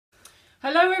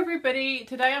Hello everybody,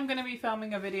 today I'm going to be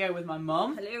filming a video with my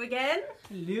mum. Hello again.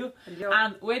 Hello. Hello.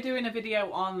 And we're doing a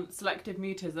video on selective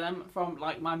mutism from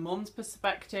like my mum's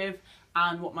perspective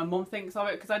and what my mum thinks of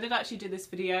it, because I did actually do this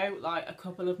video like a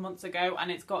couple of months ago and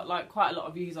it's got like quite a lot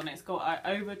of views on it. It's got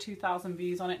over 2,000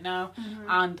 views on it now,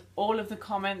 and all of the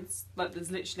comments, like there's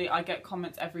literally, I get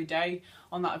comments every day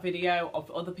on that video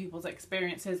of other people's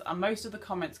experiences, and most of the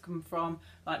comments come from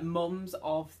like mums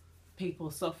of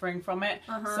people suffering from it.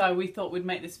 So we thought we'd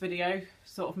make this video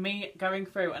sort of me going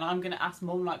through, and I'm going to ask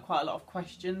mum like quite a lot of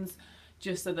questions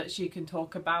just so that she can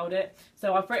talk about it.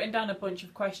 So I've written down a bunch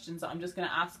of questions that I'm just going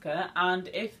to ask her, and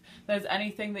if there's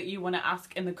anything that you want to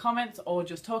ask in the comments or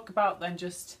just talk about, then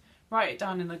just write it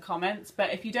down in the comments.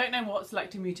 But if you don't know what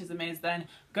selective mutism is, then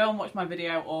go and watch my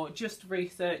video or just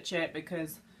research it,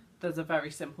 because there's a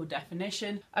very simple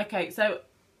definition. Okay, so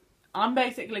I'm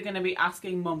basically going to be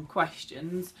asking mum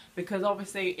questions because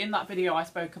obviously in that video I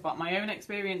spoke about my own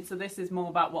experience, so this is more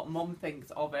about what mum thinks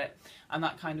of it and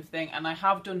that kind of thing. And I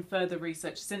have done further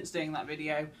research since doing that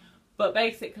video, but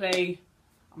basically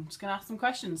I'm just going to ask some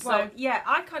questions. Well, so yeah,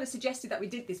 I kind of suggested that we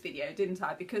did this video, didn't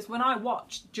I? Because when I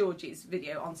watched Georgie's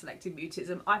video on selective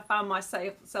mutism, I found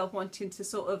myself wanting to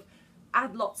sort of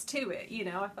add lots to it, you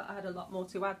know. I thought I had a lot more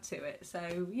to add to it,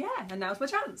 so yeah, and now's my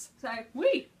chance. So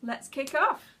let's kick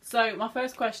off. So my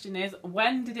first question is,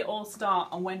 when did it all start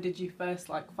and when did you first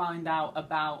like find out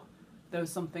about there was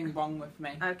something wrong with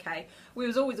me? Okay, we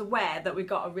was always aware that we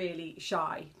got a really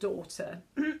shy daughter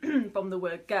from the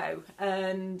word go,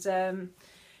 and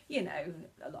you know,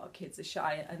 a lot of kids are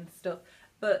shy and stuff.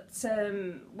 But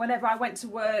whenever I went to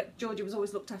work, Georgie was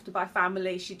always looked after by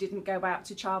family. She didn't go out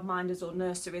to childminders or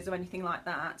nurseries or anything like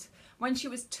that. When she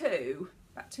was two,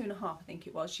 about 2.5 I think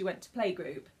it was, she went to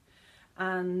playgroup.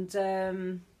 And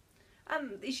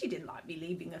she didn't like me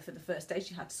leaving her for the first day.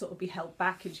 She had to sort of be held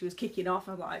back and she was kicking off.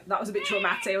 I was like, that was a bit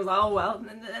traumatic. I was like, oh well.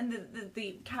 And then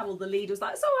the Carol, the lead, was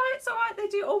like, it's all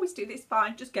right, they always do this,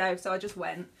 fine, just go. So I just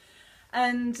went.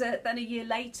 And then a year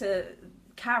later,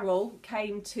 Carol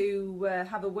came to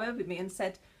have a word with me and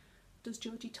said, does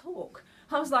Georgie talk?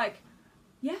 I was like,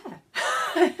 yeah.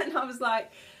 And I was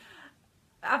like,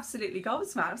 absolutely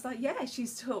gobsmacked. I was like, yeah, she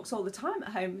talks all the time at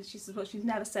home. She said, well, she's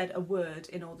never said a word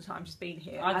in all the time she's been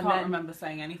here. I can't remember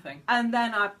saying anything. And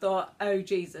then I thought, oh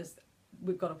Jesus,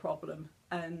 we've got a problem.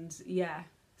 And yeah,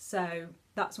 so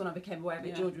that's when I became aware of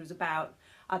it. Georgie was about,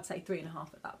 I'd say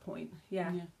 3.5 at that point.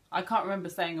 Yeah. I can't remember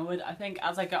saying a word. I think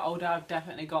as I get older I've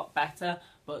definitely got better,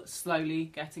 but slowly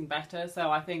getting better.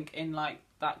 So I think in like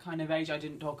that kind of age I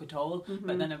didn't talk at all,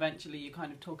 but then eventually you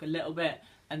kind of talk a little bit,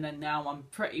 and then now I'm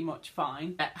pretty much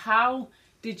fine. How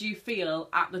did you feel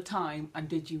at the time, and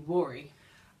did you worry?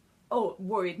 Oh,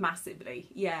 worried massively.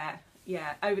 Yeah.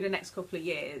 Over the next couple of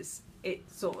years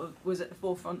it sort of was at the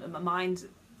forefront of my mind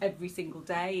every single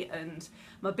day, and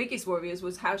my biggest worry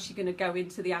was how's she going to go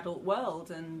into the adult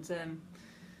world, and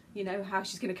you know, how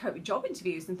she's going to cope with job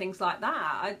interviews and things like that.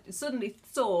 I suddenly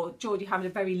saw Georgie having a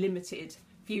very limited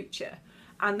future,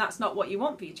 and that's not what you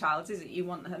want for your child, is it? You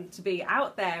want them to be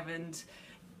out there and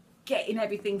getting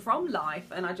everything from life.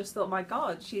 And I just thought, my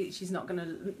God, she's not going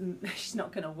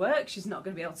to work. She's not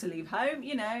going to be able to leave home.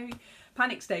 You know,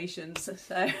 panic stations.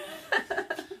 So,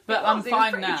 but I'm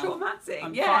fine now. Traumatic.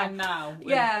 I'm fine now.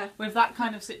 Yeah. With that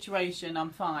kind of situation, I'm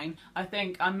fine. I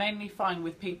think I'm mainly fine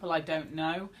with people I don't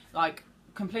know, like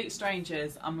complete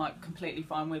strangers. I'm like completely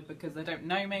fine with, because they don't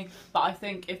know me. But I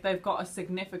think if they've got a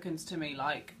significance to me,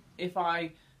 like if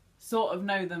I sort of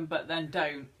know them but then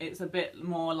don't, it's a bit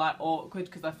more like awkward,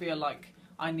 because I feel like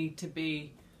I need to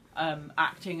be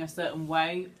acting a certain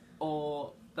way,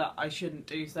 or that I shouldn't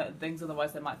do certain things,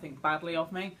 otherwise they might think badly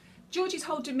of me. Georgie's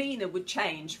whole demeanour would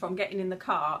change from getting in the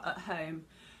car at home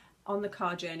on the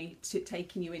car journey to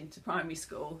taking you into primary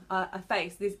school. Her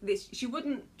face, she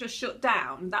wouldn't just shut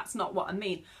down, that's not what I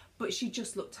mean, but she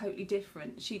just looked totally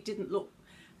different. She didn't look,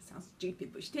 sounds stupid,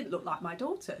 but she didn't look like my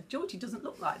daughter. Georgie doesn't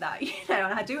look like that, you know.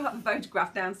 And I do have a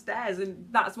photograph downstairs, and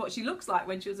that's what she looks like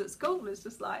when she was at school. It's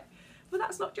just like, well,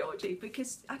 that's not Georgie,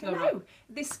 because I don't know.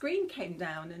 This screen came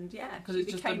down, and yeah, because it's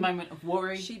just a moment of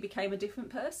worry. She became a different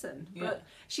person. But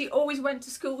she always went to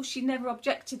school. She never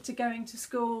objected to going to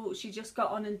school. She just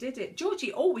got on and did it.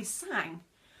 Georgie always sang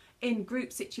in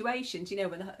group situations, you know,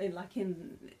 when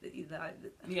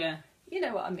yeah. You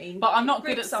know what I mean? But I'm not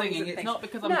good at singing. It's not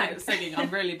because I'm good at singing. I'm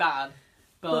really bad.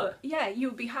 But yeah, you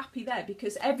would be happy there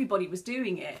because everybody was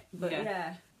doing it. But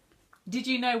yeah. Did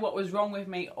you know what was wrong with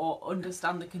me or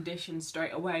understand the condition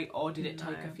straight away, or did it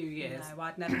take a few years? No,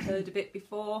 I'd never heard of it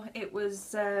before. It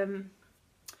was,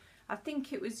 I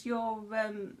think it was your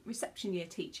reception year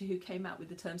teacher who came out with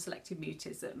the term selective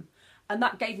mutism. and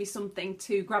that gave me something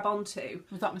to grab onto.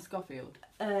 Was that Miss Schofield?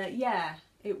 Yeah,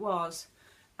 it was.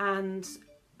 And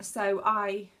so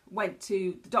I went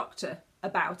to the doctor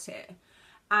about it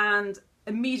and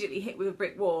immediately hit with a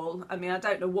brick wall. I mean, I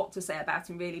don't know what to say about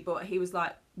him really, but he was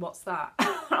like, what's that?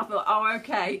 I thought, oh,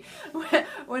 okay,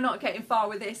 we're not getting far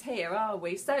with this here, are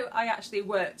we? So I actually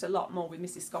worked a lot more with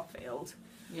Mrs. Schofield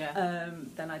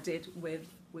than I did with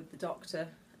the doctor.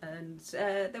 And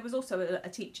there was also a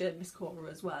teacher, Miss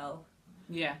Cora, as well.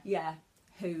 Yeah. Yeah.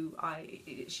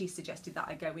 She suggested that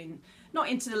I go in, not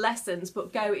into the lessons,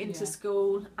 but go into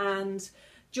school. And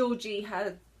Georgie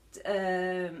had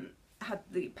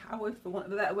the power, for want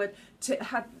of a better word,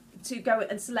 to go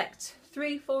and select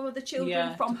 3-4 of the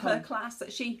children from her class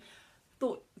that she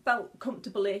felt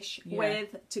comfortable-ish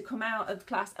with, to come out of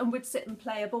class, and would sit and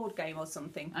play a board game or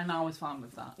something. And I was fine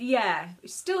with that. Yeah.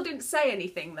 Still didn't say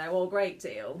anything though, or a great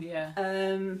deal. Yeah.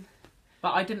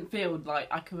 But I didn't feel like,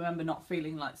 I can remember not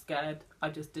feeling like scared. I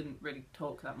just didn't really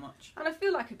talk that much. And I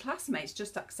feel like her classmates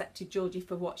just accepted Georgie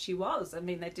for what she was. I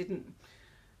mean, they didn't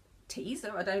tease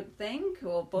her, I don't think,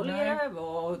 or bully her,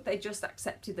 or they just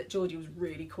accepted that Georgie was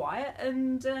really quiet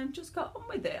and just got on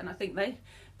with it. And I think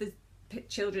the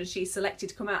children she selected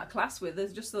to come out of class with, they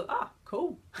just thought,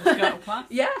 cool. Let's go out of class.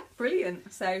 Yeah,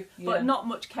 brilliant. So, but not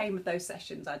much came of those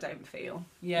sessions, I don't feel.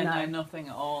 Yeah, no, nothing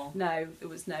at all. No, there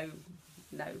was no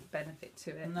benefit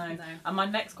to it. No. And my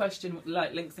next question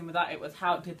links in with that. It was,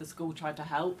 how did the school try to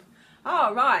help?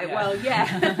 Oh, right. Yeah. Well,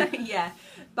 yeah.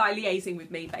 By liaising with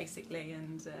me, basically.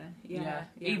 And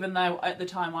Even though at the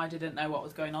time I didn't know what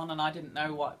was going on, and I didn't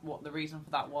know what the reason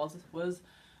for that was.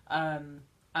 And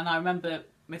I remember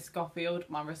Miss Schofield,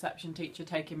 my reception teacher,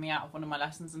 taking me out of one of my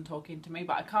lessons and talking to me,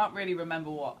 but I can't really remember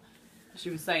what she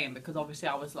was saying, because obviously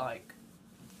I was like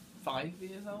 5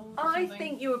 years old. I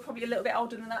think you were probably a little bit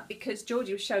older than that, because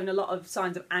Georgie was showing a lot of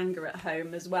signs of anger at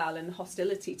home as well, and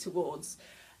hostility towards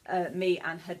me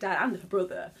and her dad and her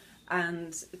brother.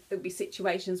 And there'd be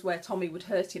situations where Tommy would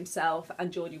hurt himself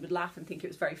and Georgie would laugh and think it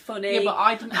was very funny. Yeah, but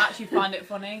I didn't actually find it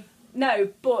funny. No,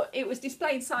 but it was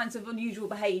displaying signs of unusual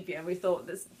behaviour, and we thought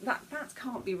that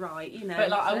can't be right, you know.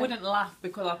 But like, I wouldn't laugh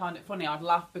because I find it funny. I'd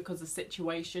laugh because the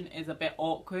situation is a bit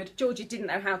awkward. Georgie didn't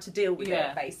know how to deal with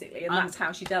it, basically, and that's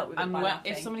how she dealt with it, by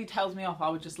laughing. If somebody tells me off, I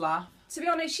would just laugh. To be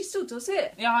honest, she still does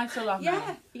it. Yeah, I still laugh.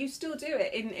 Yeah, you still do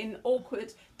it in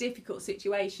awkward, difficult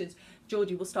situations.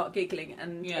 Georgie will start giggling,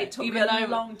 and it took me a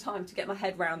long time to get my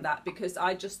head around that, because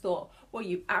I just thought, well,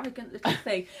 you arrogant little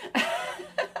thing.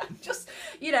 Just,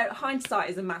 hindsight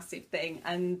is a massive thing,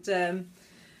 and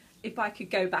if I could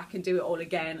go back and do it all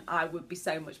again, I would be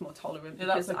so much more tolerant. Yeah,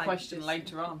 that's a question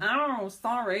later on. Oh,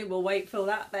 sorry, we'll wait for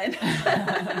that then.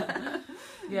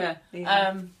 Yeah.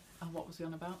 And what was he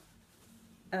on about?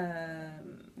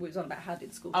 We was on about how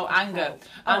did school... anger.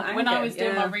 When I was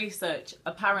doing my research,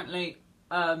 apparently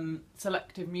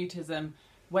selective mutism,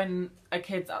 when a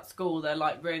kid's at school, they're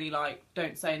like really like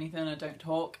don't say anything or don't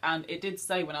talk. And it did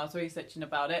say when I was researching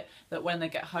about it that when they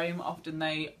get home, often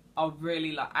they are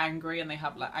really like angry, and they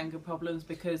have like anger problems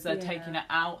because they're taking it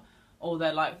out, or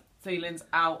they're like feelings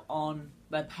out on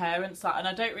their parents. And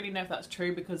I don't really know if that's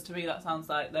true, because to me that sounds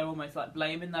like they're almost like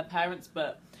blaming their parents,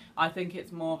 but I think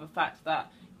it's more of a fact that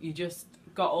you just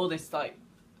got all this like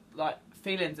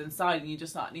feelings inside, and you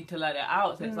just like need to let it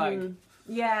out. So it's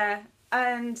yeah.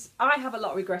 And I have a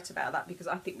lot of regret about that, because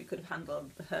I think we could have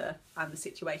handled her and the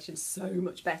situation so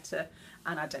much better,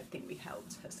 and I don't think we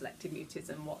helped her selective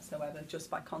mutism whatsoever, just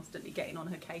by constantly getting on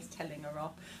her case, telling her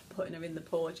off, putting her in the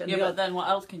porch. And but then what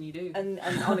else can you do? And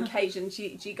on occasion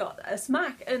she got a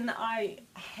smack, and I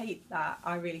hate that.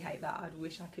 I really hate that. I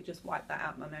wish I could just wipe that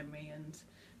out of my memory, and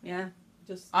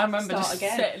I remember just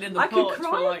sitting in the porch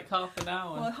for like half an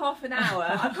hour. Well, half an hour.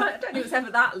 I don't think it was ever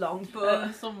that long, but...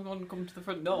 And someone come to the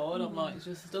front door, and I'm like,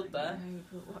 just stood there. No,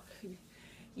 but what could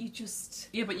you just...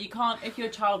 Yeah, but you can't, if your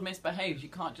child misbehaves, you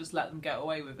can't just let them get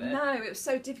away with it. No, it was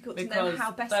so difficult to know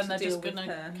how best to deal with her. Then they're just going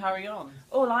to carry on.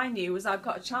 All I knew was I've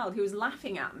got a child who was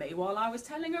laughing at me while I was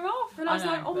telling her off, and I was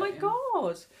like, oh my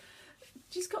God.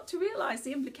 She's got to realise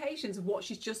the implications of what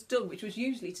she's just done, which was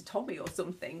usually to Tommy or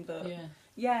something, but...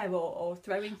 Yeah, or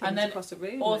throwing things across a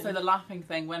room. Also the laughing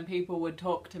thing, when people would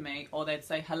talk to me or they'd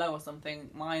say hello or something,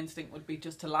 my instinct would be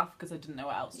just to laugh, because I didn't know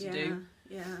what else to do.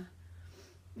 Yeah.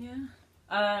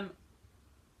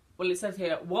 Well, it says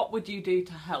here, what would you do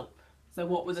to help? So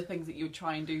what were the things that you would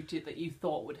try and do that you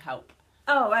thought would help?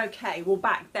 Oh, okay. Well,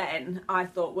 back then I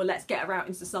thought, well, let's get her out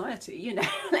in society,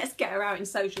 let's get her out in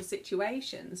social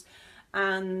situations.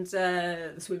 And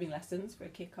the swimming lessons for a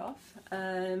kick-off.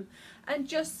 And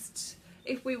just...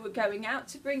 if we were going out,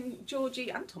 to bring Georgie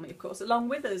and Tommy, of course, along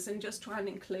with us, and just try and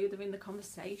include them in the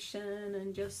conversation,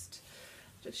 and just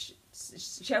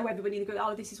show everybody in the group,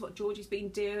 oh, this is what Georgie's been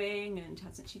doing, and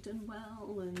hasn't she done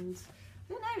well? And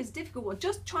I don't know, it's a difficult one.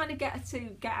 Just trying to get her to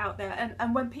get out there.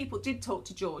 And when people did talk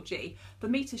to Georgie, for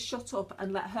me to shut up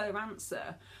and let her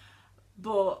answer.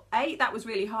 But A, that was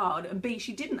really hard, and B,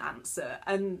 she didn't answer,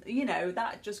 and you know,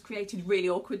 that just created really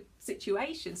awkward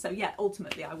situations. So yeah,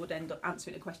 ultimately I would end up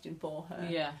answering a question for her.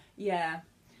 Yeah.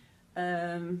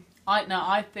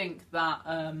 I think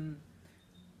that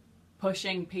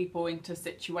pushing people into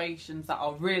situations that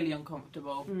are really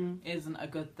uncomfortable isn't a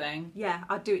good thing. Yeah,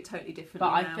 I'd do it totally differently.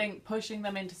 But now. I think pushing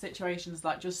them into situations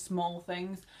like just small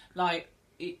things, like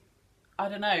I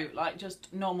don't know, like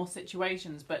just normal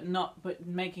situations, but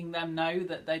making them know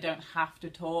that they don't have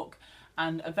to talk.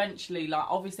 And eventually, like,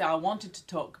 obviously I wanted to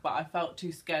talk, but I felt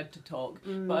too scared to talk.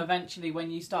 But eventually,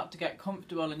 when you start to get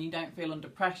comfortable and you don't feel under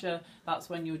pressure, that's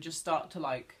when you'll just start to,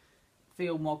 like,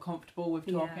 feel more comfortable with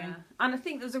talking. Yeah. And I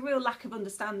think there's a real lack of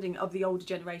understanding of the older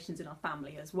generations in our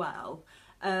family as well,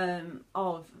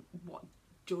 of what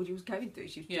Georgie was going through.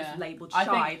 She was just labelled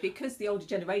shy because the older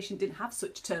generation didn't have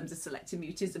such terms as selective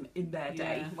mutism in their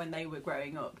day when they were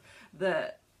growing up,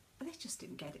 that they just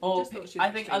didn't get it. Or I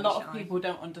think a lot of people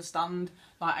don't understand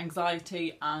like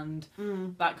anxiety and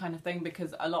that kind of thing,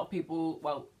 because a lot of people,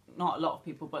 well, not a lot of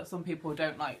people, but some people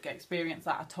don't like experience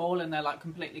that at all, and they're like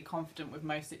completely confident with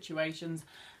most situations.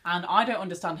 And I don't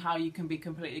understand how you can be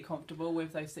completely comfortable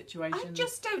with those situations. I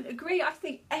just don't agree. I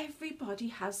think everybody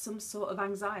has some sort of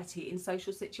anxiety in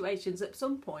social situations at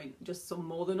some point, just some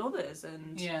more than others.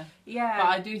 And yeah. But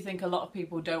I do think a lot of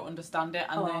people don't understand it,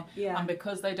 and and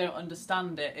because they don't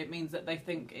understand it, it means that they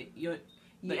think you're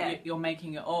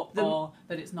making it up, or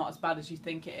that it's not as bad as you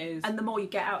think it is. And the more you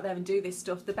get out there and do this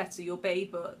stuff, the better you'll be.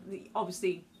 But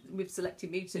obviously, with selective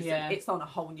mutism, it's on a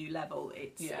whole new level.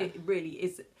 It really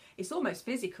is. It's almost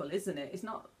physical, isn't it? It's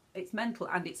not. It's mental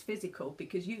and it's physical,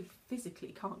 because you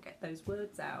physically can't get those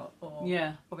words out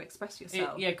or express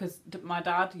yourself. Because my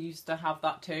dad used to have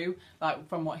that too. Like,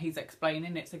 from what he's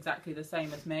explaining, it's exactly the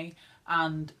same as me,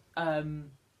 and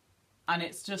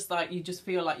it's just like you just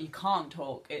feel like you can't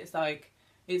talk. It's like,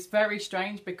 it's very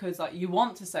strange, because like you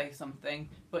want to say something,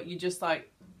 but you just like,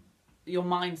 your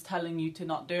mind's telling you to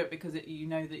not do it because you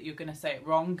know that you're going to say it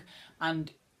wrong,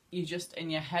 and you just in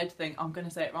your head think, I'm going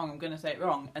to say it wrong, I'm going to say it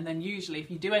wrong. And then usually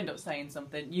if you do end up saying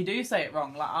something, you do say it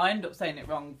wrong. Like, I end up saying it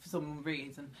wrong for some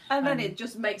reason. And then it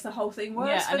just makes the whole thing worse.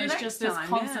 Yeah, and it's just this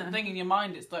constant thing in your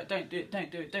mind. It's like, don't do it, don't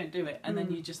do it, don't do it. And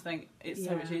then you just think, it's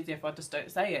so much easier if I just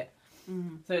don't say it.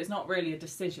 So it's not really a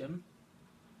decision.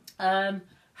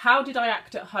 How did I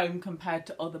act at home compared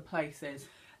to other places?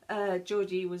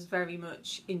 Georgie was very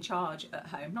much in charge at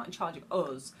home. Not in charge of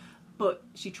us, but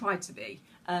she tried to be.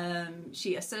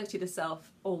 She asserted herself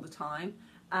all the time,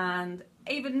 and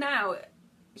even now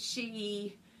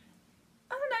she's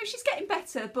getting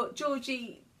better, but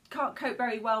Georgie can't cope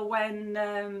very well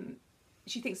when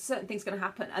she thinks a certain thing's going to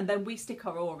happen, and then we stick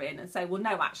our oar in and say, well,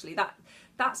 no, actually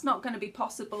that's not going to be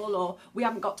possible, or we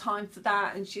haven't got time for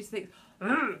that, and she thinks,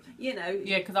 you know.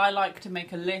 Yeah, because I like to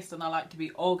make a list, and I like to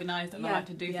be organised, and I like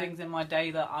to do things in my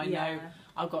day that I know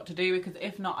I've got to do, because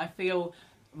if not, I feel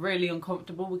really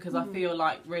uncomfortable, because I feel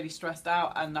like really stressed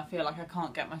out, and I feel like I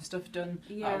can't get my stuff done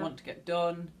that I want to get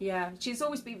done. Yeah, she's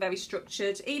always been very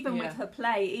structured, even with her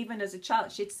play. Even as a child,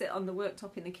 she'd sit on the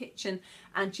worktop in the kitchen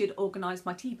and she'd organise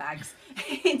my tea bags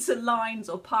into lines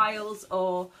or piles,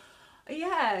 or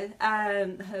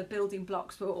her building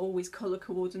blocks were always colour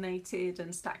coordinated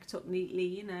and stacked up neatly,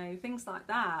 you know, things like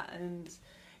that. And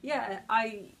yeah,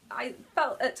 I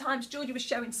felt at times Georgie was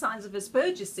showing signs of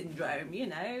Asperger's syndrome, you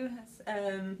know.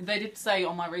 They did say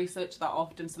on my research that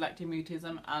often selective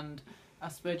mutism and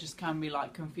Asperger's can be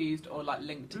like confused or like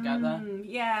linked together.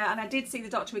 Yeah, and I did see the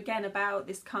doctor again about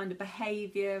this kind of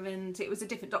behaviour, and it was a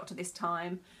different doctor this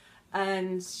time.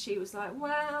 And she was like,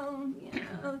 well,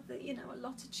 you know, a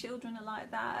lot of children are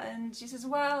like that. And she says,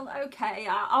 well, okay,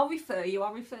 I'll refer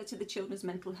to the Children's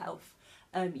Mental Health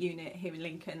unit here in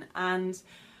Lincoln. And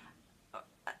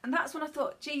that's when I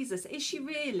thought, Jesus, is she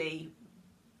really?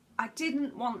 I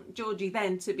didn't want Georgie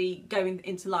then to be going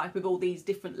into life with all these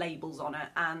different labels on her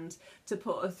and to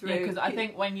put her through. Yeah, because I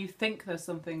think when you think there's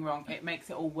something wrong, it makes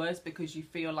it all worse, because you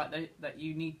feel like that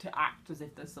you need to act as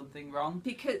if there's something wrong.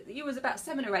 Because you was about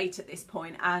 7 or 8 at this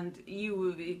point, and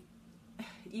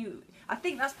I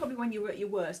think that's probably when you were at your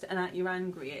worst and at your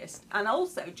angriest. And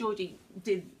also, Georgie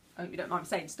did, I hope you don't mind me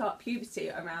saying, start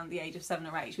puberty around the age of 7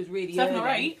 or 8. She was really 7 early. or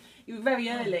 8? You were very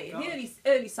early. The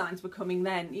early signs were coming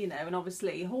then, you know, and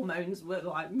obviously hormones were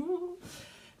like,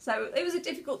 So it was a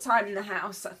difficult time in the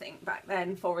house, I think, back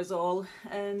then for us all.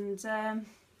 And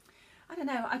I don't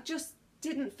know, I just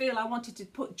didn't feel I wanted to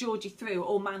put Georgie through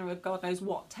all manner of God knows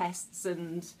what tests,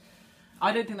 and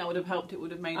I don't think that would have helped. It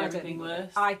would have made everything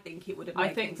worse. I think it would have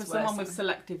made I think for someone with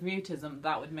selective mutism,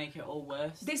 that would make it all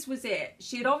worse. This was it.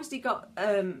 She had obviously got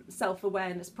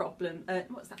self-awareness problem. That's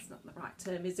not the right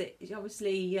term, is it?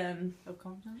 Obviously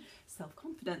Self-confidence?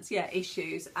 Self-confidence, yeah,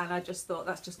 issues. And I just thought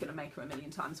that's just going to make her a million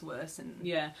times worse. And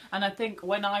yeah, and I think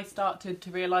when I started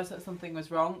to realise that something was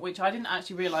wrong, which I didn't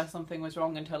actually realise something was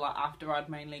wrong until like after I'd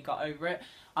mainly got over it,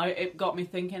 it got me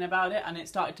thinking about it, and it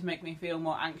started to make me feel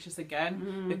more anxious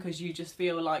again, because you just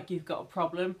feel like you've got a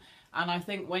problem. And I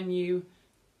think when you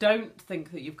don't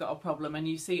think that you've got a problem and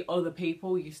you see other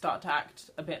people, you start to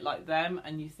act a bit like them,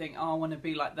 and you think, oh, I want to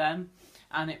be like them,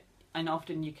 and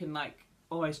often you can like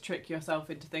always trick yourself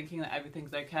into thinking that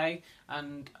everything's okay.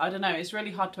 And I don't know, it's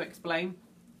really hard to explain,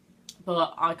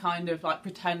 but I kind of like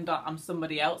pretend that I'm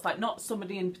somebody else, like not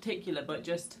somebody in particular, but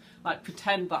just like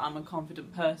pretend that I'm a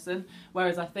confident person.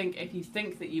 Whereas I think if you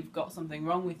think that you've got something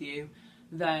wrong with you,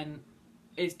 then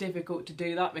it's difficult to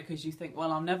do that, because you think,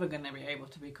 well, I'm never going to be able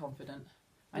to be confident,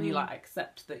 and you like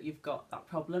accept that you've got that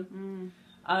problem.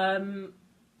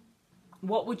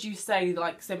 What would you say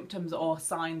like symptoms or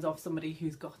signs of somebody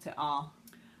who's got it are?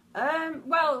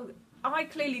 Well, I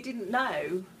clearly didn't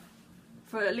know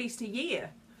for at least a year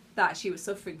that she was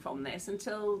suffering from this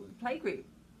until the playgroup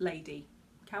lady,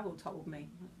 Carol, told me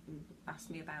and asked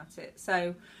me about it.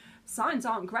 So signs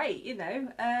aren't great, you know,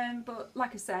 but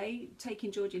like I say,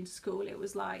 taking Georgie into school, it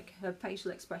was like her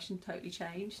facial expression totally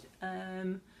changed,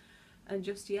 and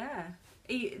just, yeah,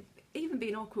 even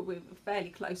being awkward with fairly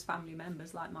close family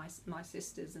members like my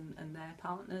sisters and their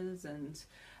partners, and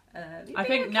I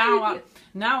think now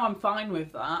I'm fine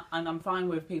with that, and I'm fine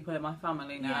with people in my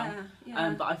family now.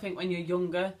 Yeah. But I think when you're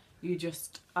younger, you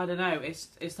just, I don't know,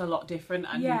 it's a lot different,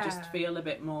 and you just feel a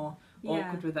bit more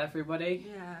awkward with everybody.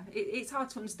 Yeah, it's hard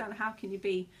to understand how can you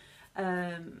be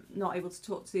not able to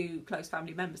talk to close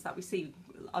family members that we see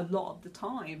a lot of the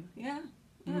time. Yeah.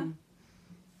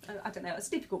 I don't know, it's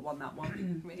a difficult one, that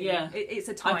one, really. Yeah. It's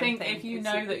a time thing. I think thing. if you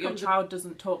know that your child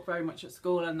doesn't talk very much at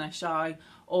school and they're shy,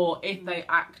 or if they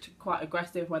act quite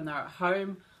aggressive when they're at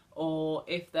home, or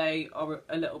if they are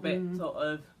a little bit sort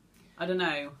of, I don't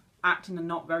know, acting and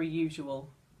not very usual.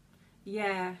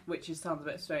 Yeah. Which sounds a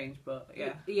bit strange, but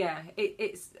yeah. Yeah,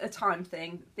 it's a time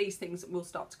thing. These things will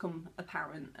start to come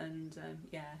apparent, and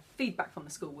feedback from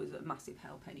the school was a massive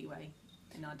help anyway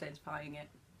in identifying it.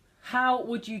 How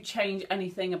would you change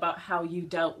anything about how you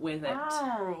dealt with it?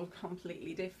 Oh,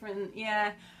 completely different.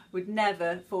 Yeah, we'd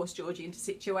never force Georgie into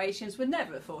situations. We'd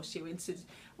never force you into.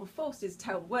 Well, forced is a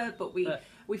terrible word, but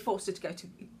we forced her to go to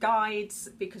guides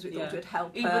because we thought it would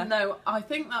help her. Even though I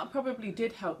think that probably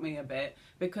did help me a bit,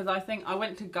 because I think I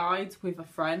went to guides with a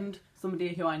friend,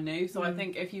 somebody who I knew. So I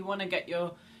think if you want to get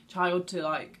your child to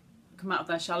like come out of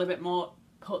their shell a bit more,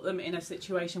 put them in a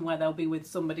situation where they'll be with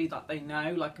somebody that they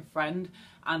know, like a friend.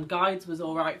 And guides was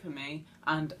all right for me,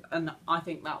 and I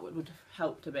think that would have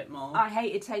helped a bit more. I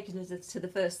hated taking her to the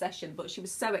first session, but she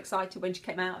was so excited when she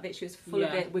came out of it. She was full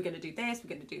of it. We're going to do this, we're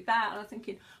going to do that, and I was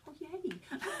thinking, oh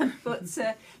yay!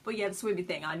 but yeah, the swimming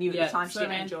thing, I knew at the time she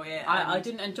didn't enjoy it. I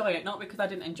didn't enjoy it, not because I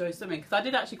didn't enjoy swimming, because I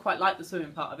did actually quite like the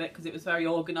swimming part of it, because it was very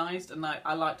organised, and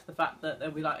I liked the fact that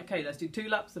they'd be like, okay, let's do 2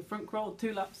 laps of front crawl,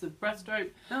 2 laps of breaststroke,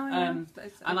 and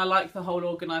I liked the whole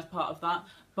organised part of that.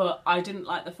 But I didn't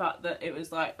like the fact that it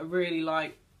was like a really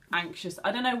like anxious.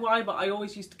 I don't know why, but I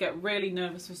always used to get really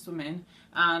nervous for swimming,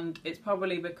 and it's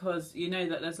probably because you know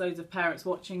that there's loads of parents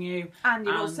watching you, and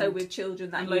you're also with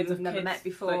children that you've never met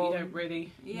before. That you don't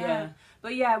really.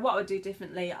 But yeah, what I would do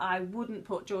differently, I wouldn't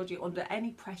put Georgie under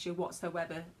any pressure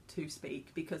whatsoever to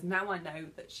speak, because now I know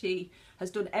that she has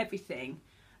done everything,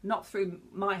 not through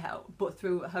my help, but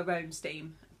through her own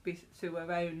steam, through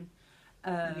her own.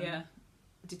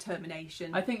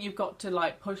 Determination. I think you've got to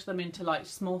like push them into like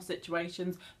small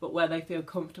situations, but where they feel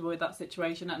comfortable with that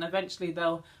situation, and eventually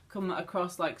they'll come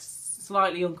across like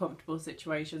slightly uncomfortable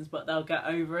situations, but they'll get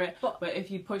over it. But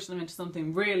if you push them into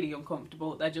something really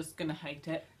uncomfortable, they're just going to hate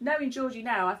it. Knowing Georgie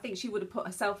now, I think she would have put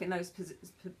herself in those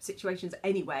situations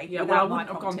anyway. Yeah, well, I wouldn't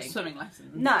have gone to swimming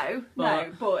lessons. No,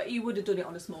 but you would have done it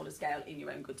on a smaller scale in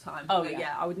your own good time. Oh, but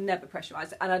yeah, I would never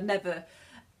pressurise it, and I'd never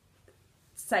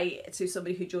say to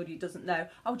somebody who Georgie doesn't know,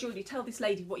 oh Georgie, tell this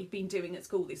lady what you've been doing at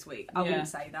school this week. I wouldn't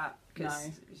say that,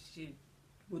 because she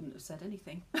wouldn't have said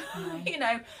anything. No. You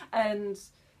know, and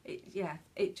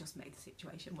it just made the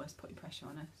situation worse, putting pressure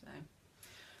on her.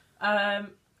 So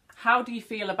how do you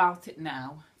feel about it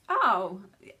now? Oh,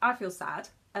 I feel sad,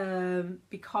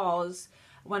 because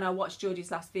when I watched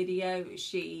Georgie's last video,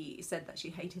 she said that she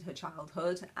hated her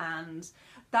childhood, and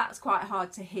that's quite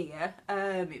hard to hear.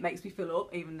 It makes me feel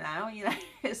up even now, you know.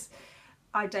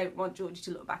 I don't want Georgie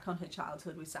to look back on her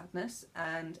childhood with sadness,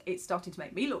 and it's starting to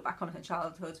make me look back on her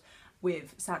childhood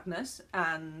with sadness,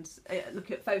 and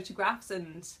look at photographs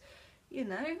and, you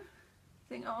know,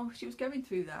 think, oh, she was going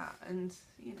through that, and,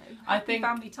 you know, I think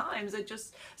family times are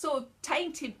just sort of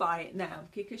tainted by it now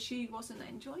because she wasn't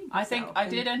enjoying herself. I think I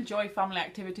did enjoy family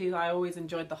activities. I always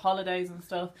enjoyed the holidays and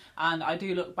stuff, and I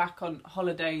do look back on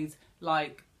holidays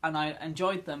and I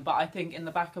enjoyed them, but I think in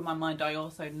the back of my mind I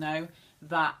also know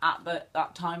that at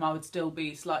that time I would still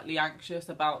be slightly anxious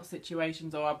about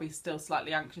situations, or I'd be still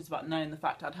slightly anxious about knowing the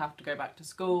fact I'd have to go back to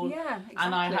school. Yeah, exactly.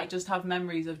 And I just have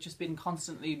memories of just being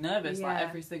constantly nervous, like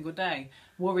every single day,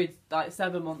 worried like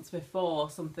 7 months before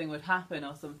something would happen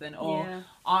or something, or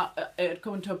it would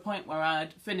come to a point where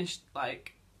I'd finished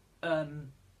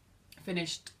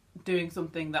doing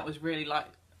something that was really like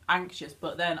anxious,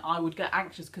 but then I would get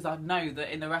anxious because I'd know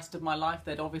that in the rest of my life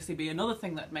there'd obviously be another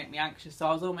thing that'd make me anxious, so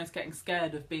I was almost getting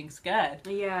scared of being scared.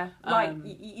 Yeah, like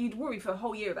you'd worry for a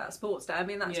whole year about sports day. I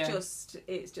mean, that's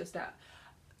it's just that,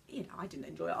 you know, I didn't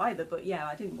enjoy it either, but yeah,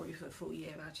 I didn't worry for a full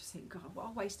year. I just think, God, what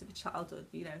a waste of a childhood,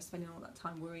 you know, spending all that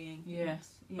time worrying. Yes,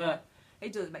 yeah. But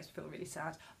it does, make me feel really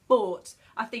sad. But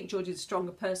I think Georgie's a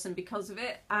stronger person because of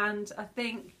it, and I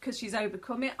think because she's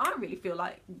overcome it, I really feel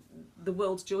like the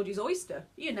world's Georgie's oyster,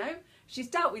 you know. She's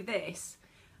dealt with this.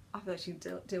 I feel like she'd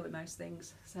deal with most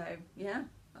things. So, yeah,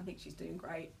 I think she's doing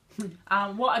great.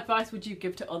 What advice would you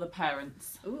give to other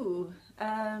parents? Ooh,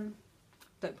 don't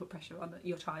put pressure on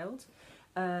your child.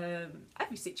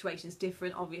 Every situation's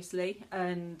different, obviously,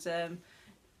 and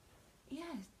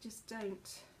yeah, just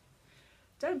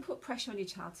don't put pressure on your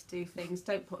child to do things.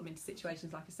 Don't put them into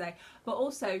situations, like I say, but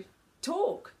also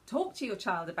talk to your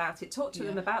child about it. Talk to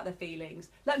them about their feelings.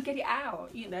 Let them get it out.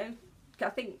 You know, I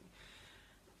think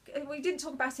we didn't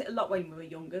talk about it a lot when we were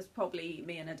younger. Probably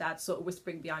me and her dad sort of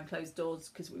whispering behind closed doors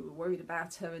because we were worried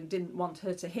about her and didn't want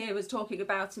her to hear us talking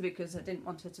about her, because I didn't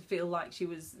want her to feel like she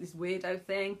was this weirdo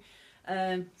thing.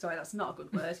 Sorry, that's not a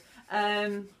good word.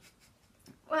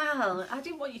 Well, I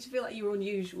didn't want you to feel like you were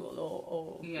unusual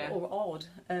or odd.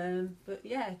 But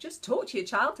yeah, just talk to your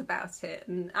child about it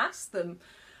and ask them,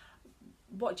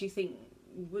 what do you think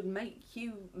would make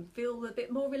you feel a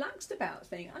bit more relaxed about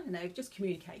things? I don't know, just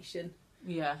communication.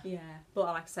 Yeah. Yeah. But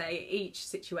like I say, each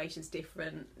situation's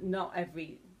different. Not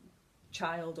every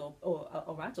child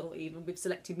or adult, even with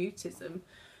selective mutism,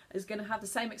 is going to have the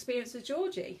same experience as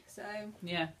Georgie. So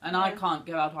yeah, and I can't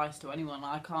give advice to anyone.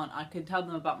 I can tell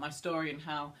them about my story and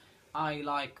how I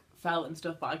like felt and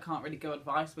stuff, but I can't really give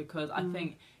advice because I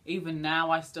think even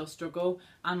now I still struggle.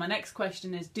 And my next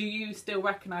question is, do you still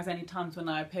recognise any times when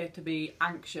I appear to be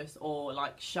anxious or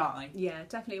like shy? Yeah,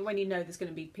 definitely. When you know there's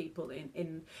going to be people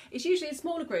in it's usually in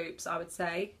smaller groups, I would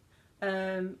say.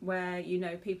 Where you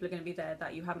know people are going to be there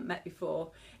that you haven't met before.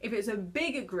 If it's a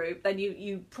bigger group, then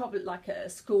you probably, like a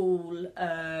school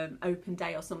open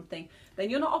day or something, then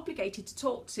you're not obligated to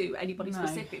talk to anybody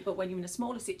specific. But when you're in a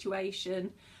smaller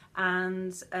situation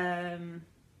and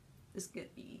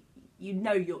you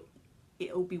know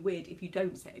it'll be weird if you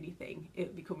don't say anything,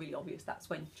 it'll become really obvious. That's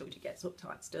when Georgie gets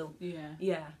uptight still.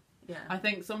 Yeah. I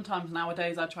think sometimes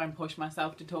nowadays I try and push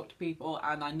myself to talk to people,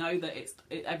 and I know that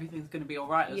everything's going to be all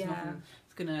right. There's nothing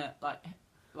that's going to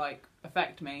like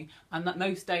affect me, and that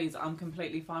most days I'm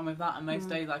completely fine with that, and most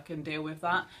days I can deal with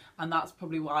that, and that's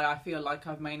probably why I feel like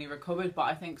I've mainly recovered. But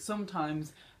I think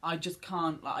sometimes I just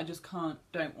can't.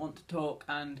 Don't want to talk,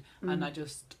 and I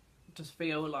just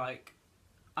feel like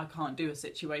I can't do a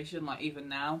situation, like even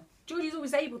now. Georgie's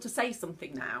always able to say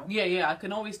something now. Yeah, I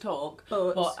can always talk.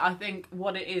 But I think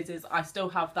what it is I still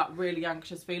have that really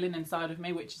anxious feeling inside of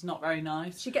me, which is not very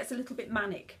nice. She gets a little bit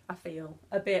manic, I feel.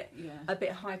 A bit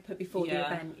hyper before the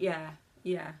event. Yeah,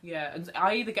 and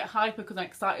I either get hyper because I'm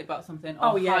excited about something,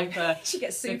 or hyper. She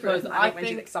gets super manic when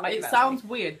she's excited. It sounds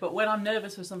weird, but when I'm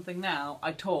nervous for something now,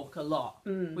 I talk a lot,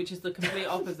 which is the complete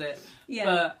opposite.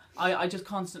 But I just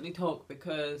constantly talk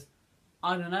because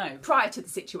I don't know. Prior to the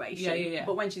situation,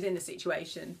 but when she's in the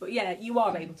situation. But yeah, you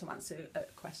are able to answer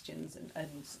questions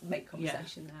and make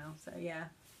conversation now. So yeah.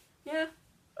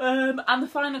 And the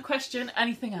final question: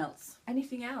 anything else?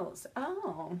 Anything else?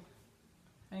 Oh.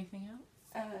 Anything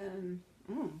else?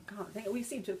 Can't think. We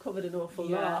seem to have covered an awful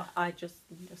lot. I just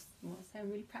want to say I'm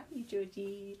really proud of you,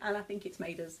 Georgie, and I think it's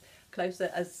made us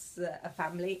closer as a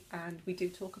family. And we do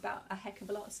talk about a heck of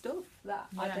a lot of stuff that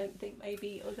I don't think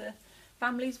maybe other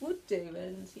families would do.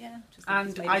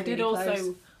 And I did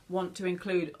also want to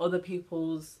include other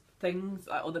people's things,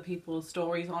 like other people's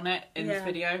stories on it in this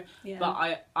video. Yeah.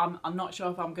 But I'm not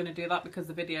sure if I'm going to do that because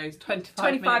the video is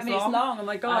 25 minutes long. Oh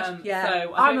my god. Yeah.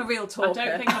 So I'm a real talker. I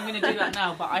don't think I'm going to do that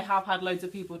now, but I have had loads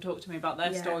of people talk to me about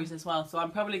their stories as well. So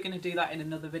I'm probably going to do that in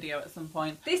another video at some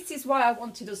point. This is why I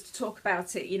wanted us to talk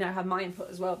about it, you know, have my input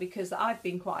as well, because I've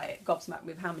been quite gobsmacked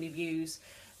with how many views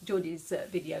Georgie's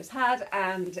videos had,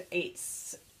 and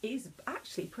is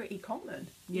actually pretty common.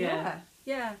 Yeah.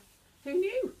 Who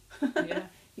knew?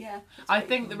 Yeah. I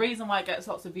think the reason why it gets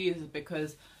lots of views is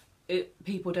because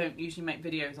people don't usually make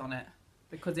videos on it,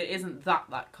 because it isn't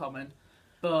that common.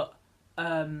 But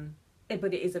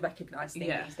it is a recognised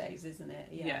thing these days, isn't it?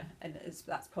 Yeah. And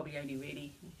that's probably only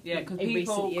really because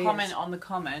people comment on the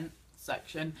comment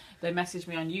section. They message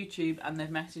me on YouTube and they've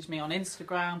messaged me on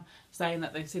Instagram saying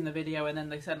that they've seen the video, and then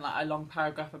they send like a long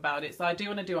paragraph about it. So I do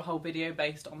want to do a whole video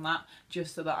based on that,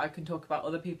 just so that I can talk about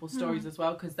other people's stories as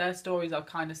well, because their stories are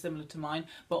kind of similar to mine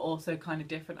but also kind of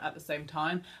different at the same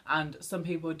time, and some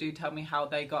people do tell me how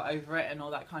they got over it and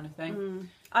all that kind of thing.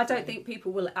 I don't think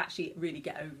people will actually really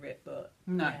get over it, but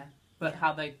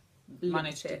how they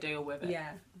manage to deal with it.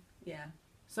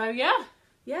 So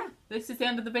this is the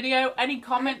end of the video. Any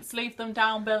comments, leave them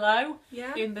down below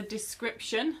in the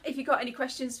description. If you've got any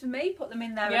questions for me, put them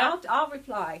in there and I'll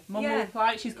reply. Mum will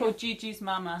reply. She's called Gigi's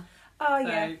Mama. Oh,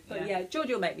 so, but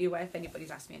Georgie will make me aware if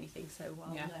anybody's asked me anything. So,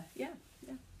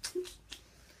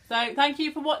 So, thank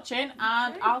you for watching,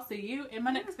 and I'll see you in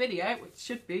my next video, which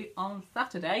should be on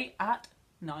Saturday at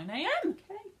 9 AM.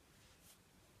 Okay.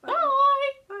 Bye.